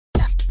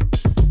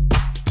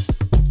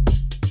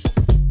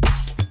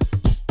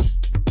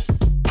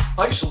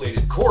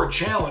Isolated Chord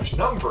Challenge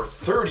number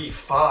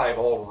 35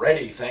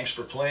 already. Thanks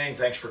for playing,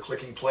 thanks for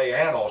clicking play,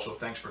 and also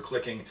thanks for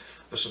clicking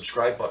the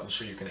subscribe button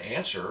so you can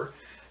answer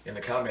in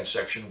the comment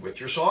section with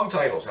your song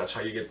titles. That's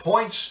how you get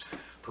points.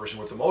 Person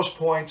with the most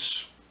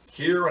points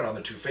here and on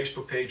the two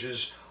Facebook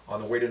pages on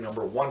the way to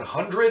number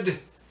 100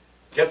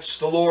 gets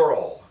the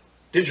laurel,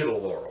 digital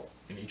laurel,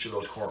 in each of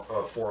those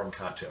forum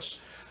contests.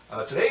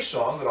 Today's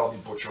song that I'll be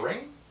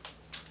butchering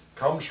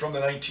comes from the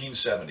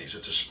 1970s.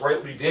 It's a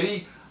sprightly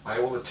ditty. I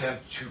will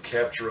attempt to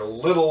capture a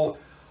little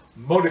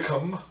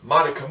modicum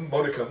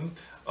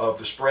of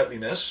the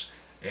sprightliness.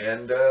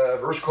 And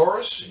verse,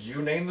 chorus,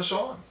 you name the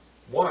song.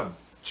 1,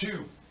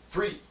 2,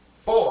 3,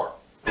 4.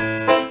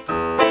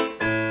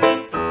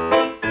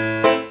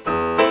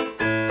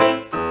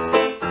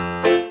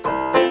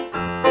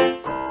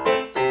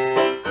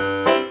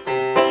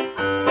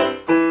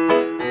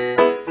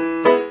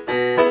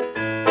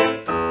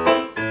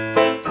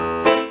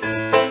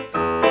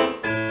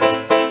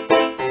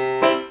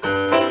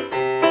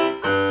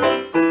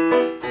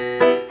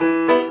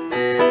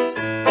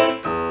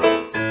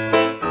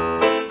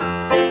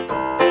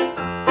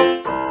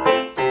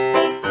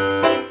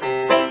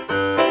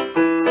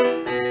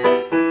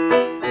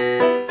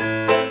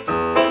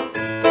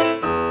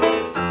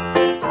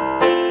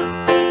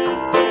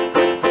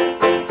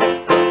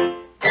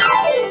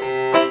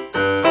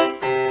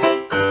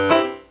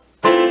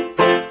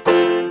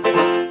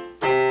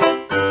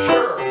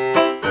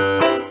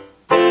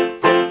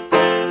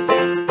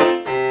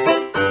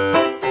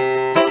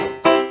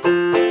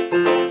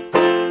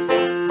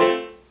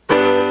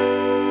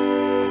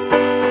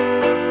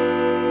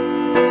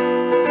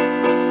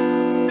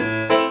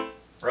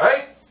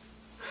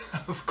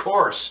 Of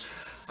course,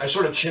 I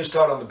sort of chinsed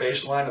out on the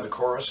bass line of the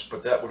chorus,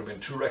 but that would have been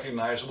too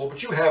recognizable.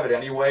 But you have it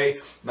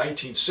anyway.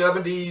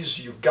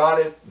 1970s, you've got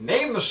it.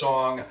 Name the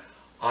song.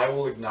 I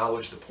will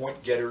acknowledge the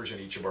point getters in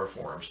each of our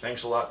forums.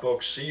 Thanks a lot,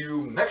 folks. See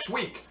you next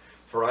week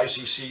for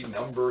ICC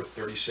number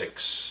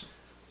 36.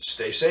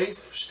 Stay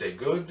safe, stay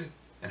good,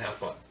 and have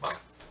fun. Bye.